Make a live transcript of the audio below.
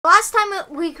last time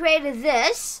we created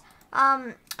this,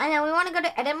 and then we want to go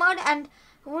to edit mode, and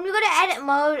when we go to edit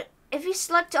mode, if you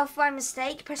select off by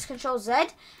mistake, press Control Z,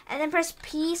 and then press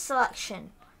P selection.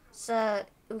 So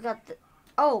we got the,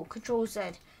 Control Z.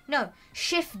 No,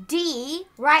 Shift D,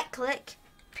 right click,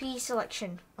 P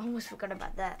selection. Almost forgot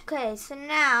about that. Okay, so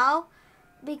now,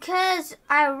 because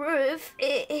our roof,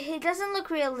 it doesn't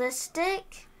look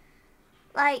realistic.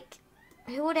 Like,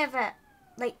 who would ever,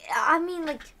 like, I mean,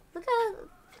 like, look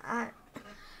how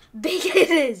big it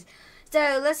is.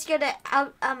 So let's go to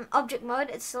object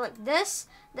mode and select this.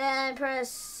 Then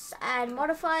press add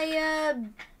modifier,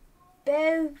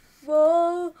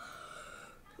 bevel,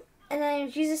 and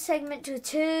then use a segment to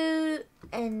 2,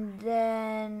 and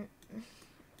then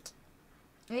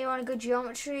you want to go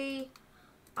geometry,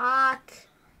 arc,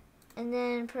 and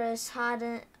then press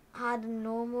harden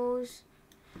normals.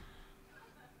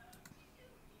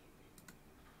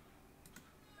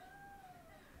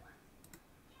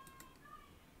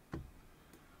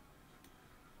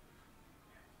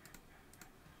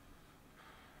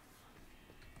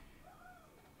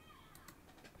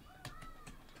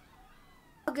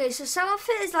 Okay, so some of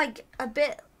it is like a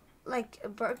bit like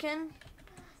broken.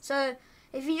 So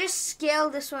if you just scale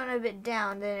this one a bit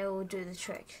down, then it will do the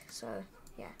trick. So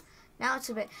yeah, now it's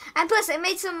a bit, and plus it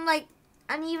made some like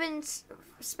uneven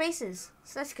spaces,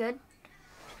 so that's good.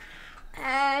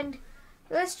 And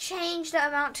let's change the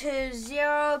amount to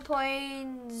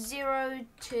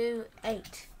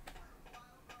 0.028.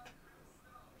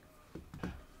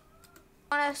 I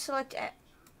want to select it.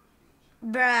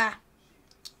 Bruh.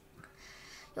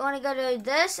 You want to go to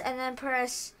this and then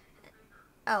press,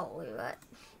 oh wait, what?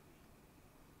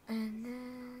 And then,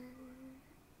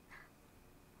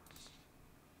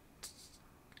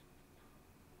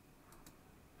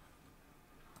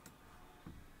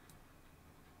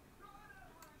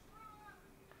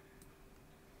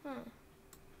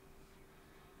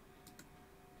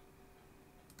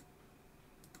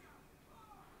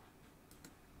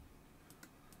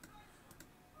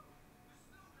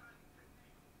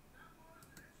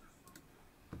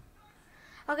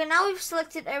 okay, now we've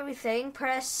selected everything.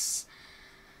 Press,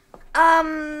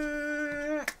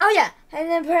 oh yeah, and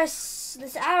then press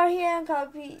this arrow here and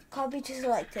copy to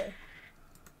selected.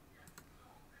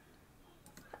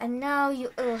 And now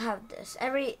it'll have this.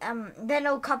 Then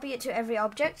it'll copy it to every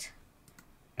object.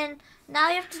 And now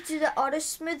you have to do the auto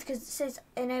smooth because it says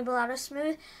enable auto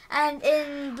smooth. And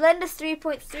in Blender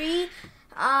 3.3,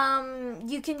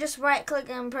 you can just right click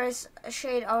and press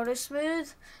shade auto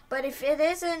smooth. But if it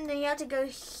isn't, then you have to go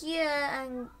here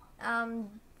and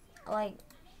like,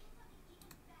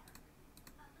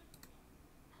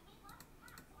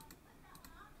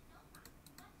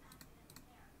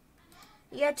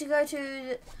 you have to go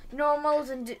to normals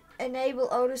and enable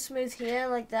auto smooth here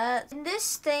like that. In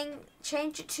this thing,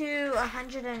 change it to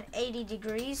 180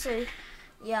 degrees. So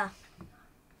yeah.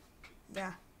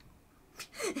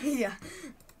 Yeah.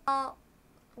 Oh,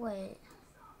 wait.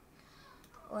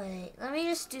 Let me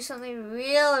just do something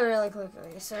really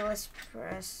quickly. So let's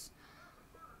press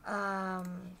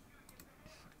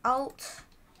Alt,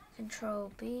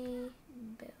 Control B.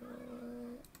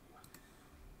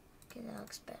 Okay, that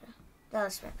looks better. That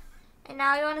looks better. And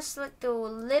now you want to select the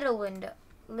little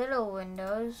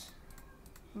windows,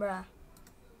 bruh.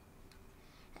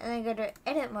 And then go to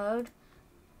edit mode.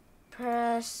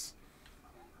 Press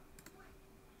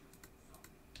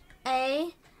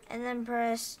A, and then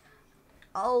press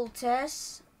Alt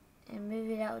S, and move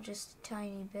it out just a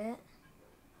tiny bit.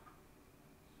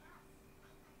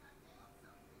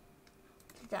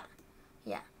 Like that,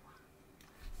 yeah.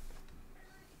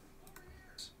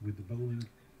 With the beveling,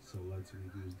 so let's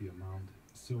reduce the amount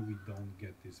so we don't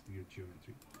get this weird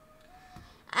geometry.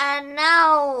 And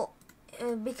now,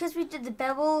 because we did the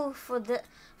bevel for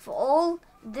all,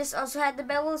 this also had the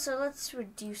bevel, so let's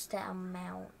reduce that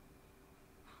amount.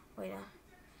 Wait,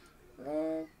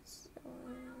 let's.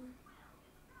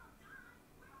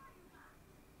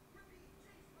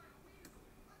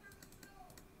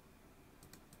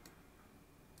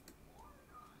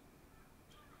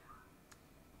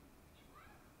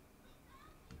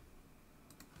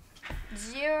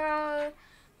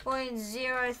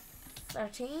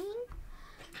 0.013.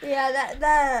 Yeah,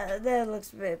 that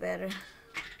looks a bit better.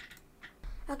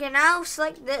 Okay, now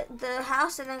select the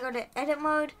house and then go to edit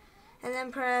mode, and then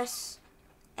press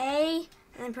A,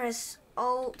 and then press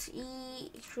Alt E,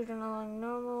 extrude along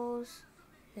normals,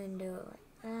 and do it like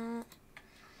that.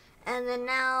 And then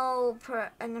now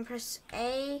press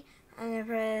A, and then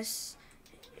press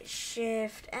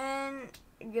Shift N.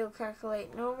 You'll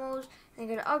calculate normals. Then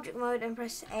go to object mode and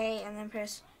press A, and then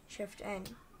press Shift N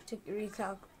to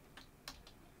recalculate.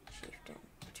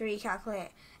 to recalculate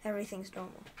everything's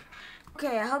normal.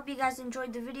 Okay, I hope you guys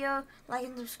enjoyed the video. Like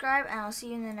and subscribe, and I'll see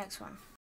you in the next one.